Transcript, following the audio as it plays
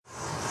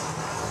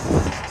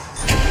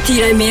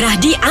Tirai merah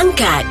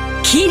diangkat.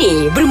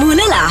 Kini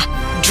bermulalah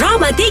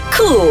Dramatik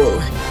Kool.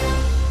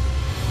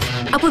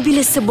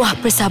 Apabila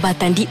sebuah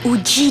persahabatan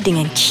diuji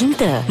dengan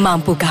cinta,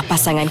 mampukah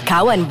pasangan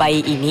kawan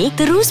baik ini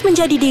terus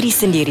menjadi diri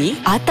sendiri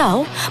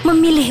atau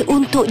memilih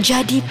untuk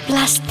jadi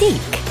plastik?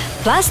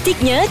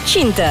 Plastiknya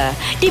Cinta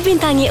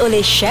dibintangi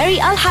oleh Sherry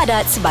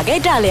Al-Haddad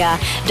sebagai Dahlia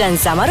dan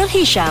Zamarul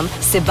Hisham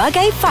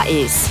sebagai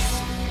Faiz.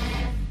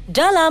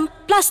 Dalam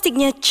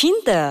Plastiknya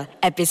Cinta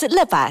episod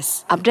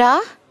lepas.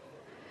 Abda,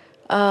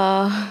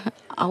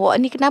 awak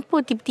ni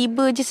kenapa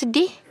tiba-tiba je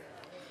sedih?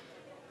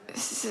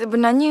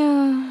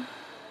 Sebenarnya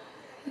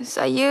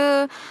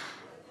saya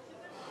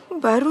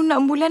baru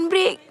nak bulan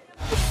break.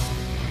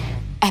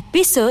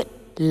 Episod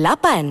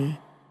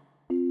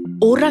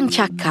 8. Orang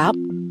cakap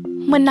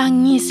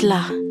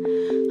menangislah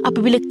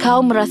apabila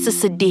kau merasa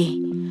sedih,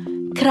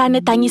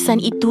 kerana tangisan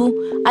itu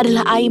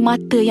adalah air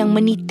mata yang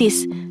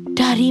menitis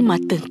dari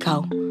mata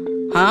kau.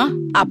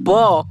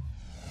 Apa?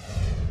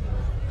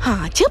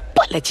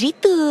 Cepatlah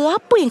cerita.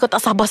 Apa yang kau tak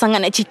sabar sangat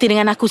nak cerita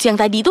dengan aku siang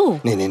tadi tu?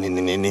 Ni,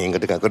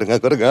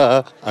 kau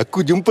dengar.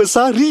 Aku jumpa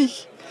Sari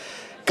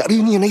kat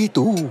reunion hari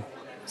tu.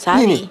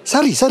 Sari? Ni,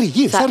 Sari.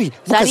 Ya, Sari.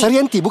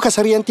 Bukan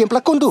Sari Yanti yang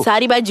pelakon tu.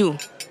 Sari baju.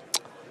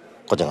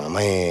 Kau jangan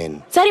main.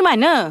 Sari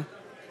mana?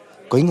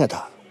 Kau ingat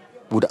tak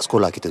budak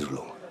sekolah kita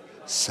dulu,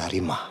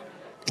 Sarimah?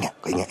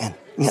 Kau ingat kan?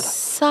 Ingat tak?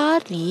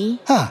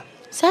 Sari?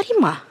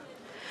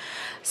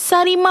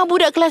 Sarimah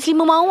budak kelas 5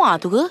 Mawar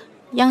tu ke?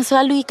 Yang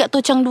selalu ikat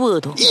tocang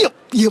 2 tu?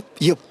 Yup.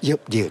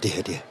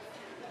 Dia.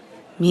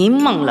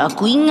 Memanglah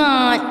aku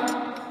ingat.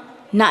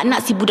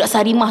 Nak si budak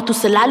Sarimah tu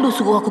selalu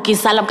suruh aku kirim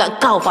salam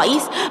kat kau,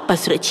 Faiz. Pas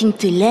surat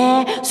cinta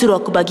lah, suruh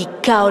aku bagi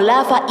kau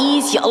lah,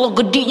 Faiz. Ya Allah,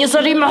 gediknya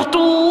Sarimah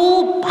tu.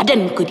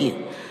 Padan muka dia.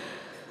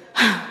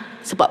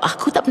 Sebab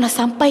aku tak pernah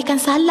sampaikan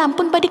salam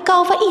pun pada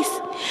kau, Faiz.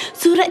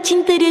 Surat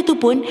cinta dia tu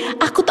pun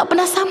aku tak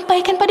pernah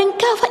sampaikan pada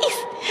kau, Faiz.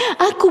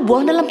 Aku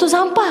buang dalam tong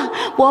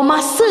sampah. Buang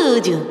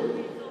masa je.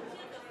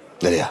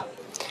 Dahlia,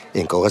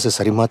 kau rasa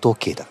Sarimah tu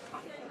okey tak?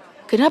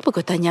 Kenapa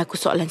kau tanya aku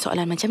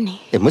soalan-soalan macam ni?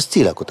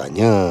 Mestilah aku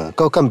tanya.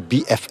 Kau kan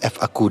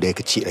BFF aku dari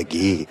kecil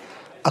lagi.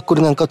 Aku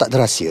dengan kau tak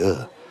ada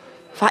rahsia.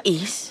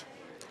 Faiz,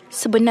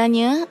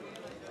 sebenarnya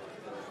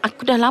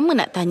aku dah lama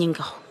nak tanya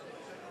kau.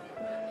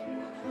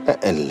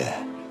 Alah,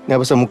 ni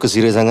apa pasal muka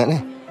serius sangat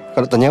ni?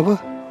 Kau nak tanya apa?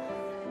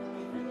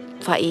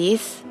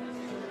 Faiz,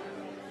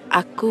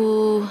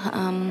 aku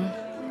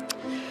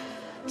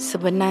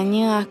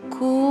sebenarnya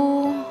aku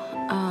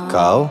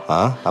Kau?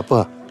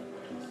 Apa?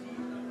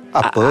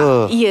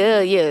 Apa?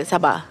 Ya,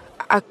 sabar.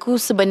 Aku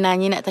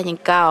sebenarnya nak tanya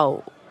kau.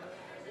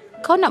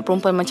 Kau nak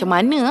perempuan macam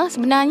mana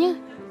sebenarnya?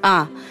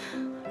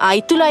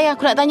 Itulah yang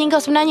aku nak tanya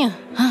kau sebenarnya.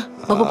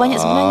 Berapa banyak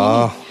sebenarnya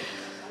ni?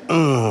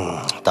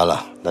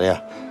 Taklah, Dahlia.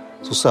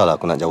 Susahlah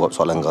aku nak jawab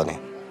soalan kau ni.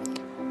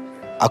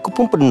 Aku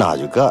pun pernah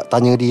juga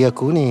tanya dia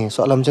aku ni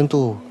soalan macam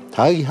tu.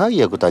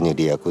 Hari-hari aku tanya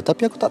dia aku,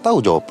 tapi aku tak tahu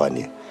jawapan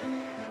dia.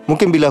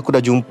 Mungkin bila aku dah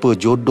jumpa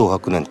jodoh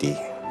aku nanti,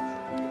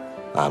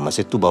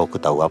 masa tu baru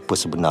aku tahu apa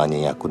sebenarnya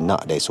yang aku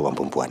nak dari seorang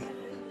perempuan.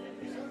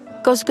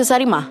 Kau suka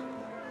Sarimah?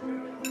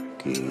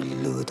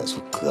 Gila, tak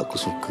suka. Aku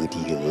suka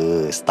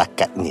dia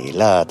setakat ni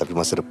lah. Tapi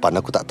masa depan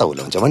aku tak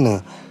tahulah macam mana.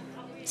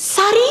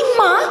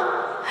 Sarimah?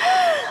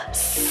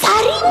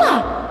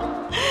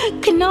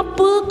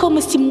 Kenapa kau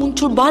mesti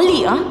muncul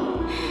balik?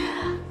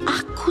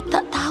 Aku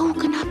tak tahu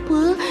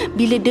kenapa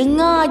bila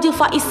dengar je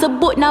Faiz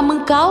sebut nama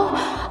kau,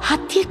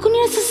 hati aku ni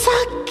rasa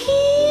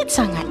sakit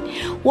sangat.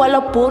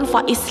 Walaupun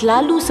Faiz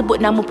selalu sebut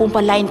nama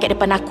perempuan lain kat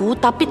depan aku,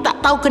 tapi tak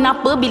tahu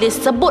kenapa bila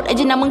sebut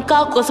aja nama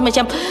kau, aku rasa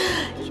macam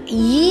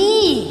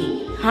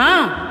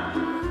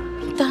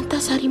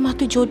Entah Sarimah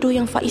tu jodoh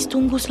yang Faiz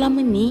tunggu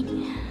selama ni.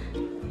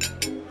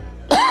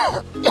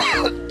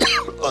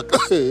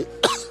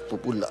 Apa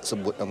pula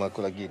sebut nama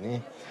aku lagi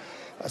ni?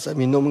 Asal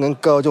minum dengan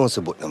kau jangan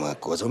sebut nama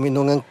aku.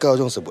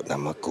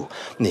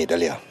 Ni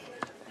Dahlia.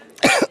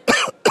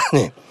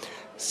 Ni,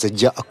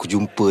 sejak aku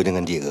jumpa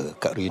dengan dia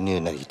kat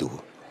reunion hari tu,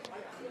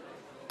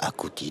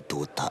 aku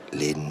tidur tak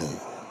lena,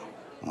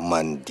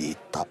 mandi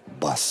tak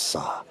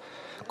basah.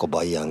 Kau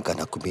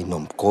bayangkan aku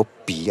minum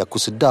kopi, aku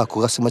sedar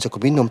aku rasa macam aku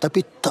minum,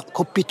 tapi tak,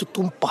 kopi tu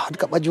tumpah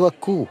dekat baju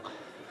aku.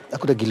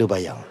 Aku dah gila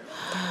bayang.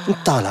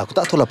 Entahlah, aku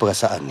tak tahulah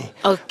perasaan ni.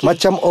 Okay.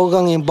 Macam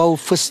orang yang baru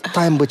first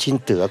time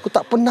bercinta. Aku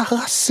tak pernah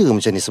rasa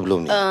macam ni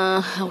sebelum ni.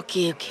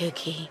 Okey.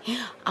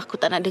 Aku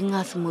tak nak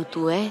dengar semua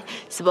tu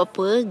Sebab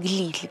apa?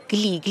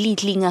 Geli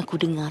telinga aku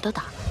dengar, tahu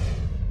tak?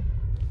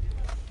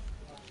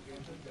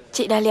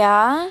 Cik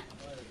Dahlia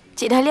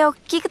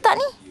okey ke tak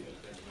ni?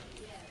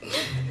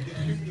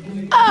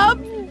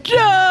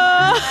 Abda!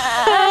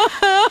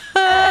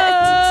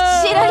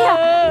 Cik Dahlia,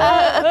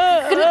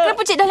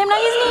 kenapa Cik Dahlia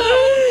menangis ni?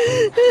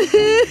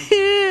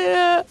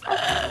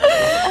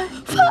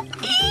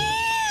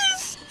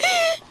 Faiz!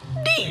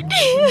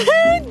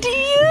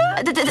 Dia...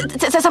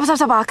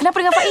 Sabar. Kenapa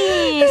dengan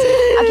Faiz?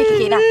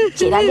 Okey. Nah,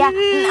 Cik Dahlia,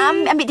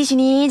 ambil tisu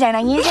ni. Jangan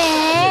nangis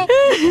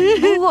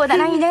Buruk tak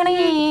nangis, jangan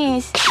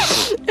nangis.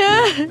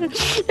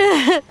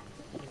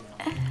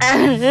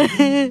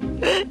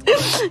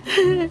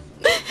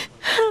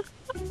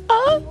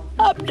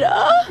 Abda,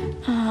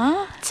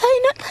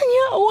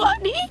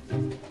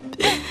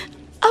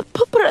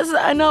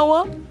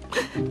 awak,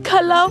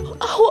 kalau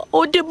awak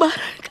order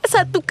barang kat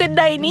satu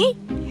kedai ni,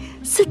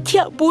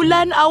 setiap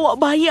bulan awak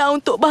bayar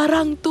untuk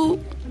barang tu.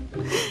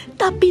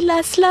 Tapi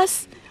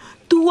last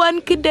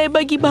tuan kedai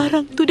bagi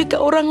barang tu dekat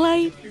orang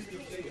lain.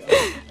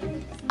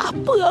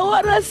 Apa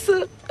awak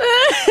rasa?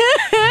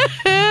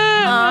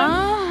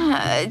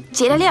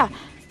 Cik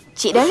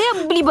Dahlia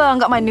beli barang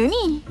kat mana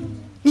ni?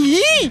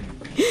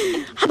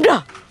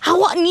 Abda,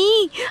 awak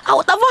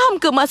tak faham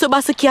ke maksud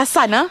bahasa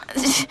kiasan?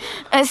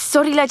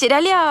 Sorry lah Cik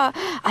Dahlia.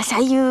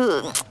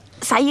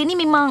 Saya ni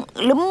memang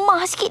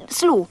lemah sikit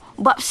slow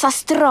bab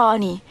sastra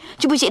ni.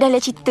 Cuba Cik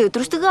Dahlia cerita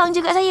terus terang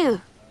je kat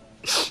saya.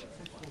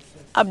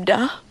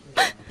 Abda,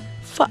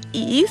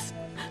 Faiz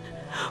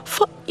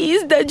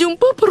dah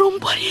jumpa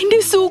perempuan yang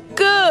dia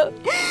suka.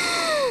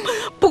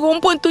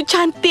 Perempuan tu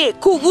cantik,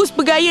 kurus,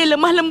 bergaya,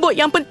 lemah lembut.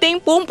 Yang penting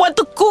perempuan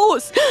tu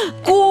kurus.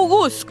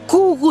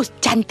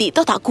 Cantik,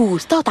 tahu tak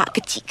kurus? Tahu tak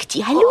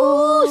kecil-kecil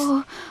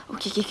halus.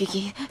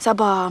 Okey.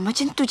 Sabar,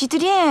 macam tu cerita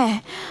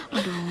dia.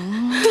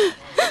 Aduh.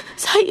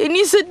 Saya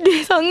ni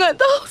sedih sangat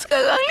tahu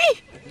sekarang ni.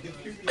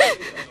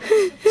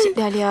 Cik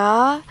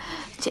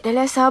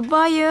Dahlia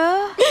sabar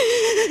ya.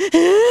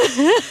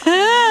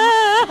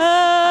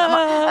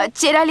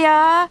 Cik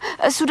Dahlia,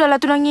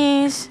 sudahlah tu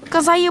nangis.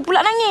 Kan saya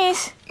pula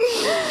nangis.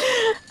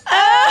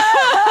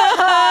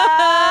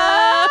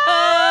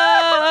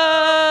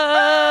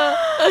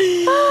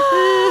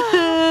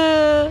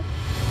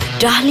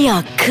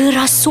 Dahlia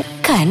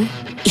kerasukan?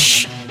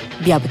 Ish,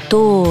 biar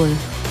betul.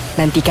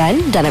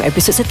 Nantikan dalam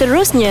episod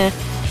seterusnya.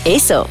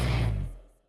 Esok.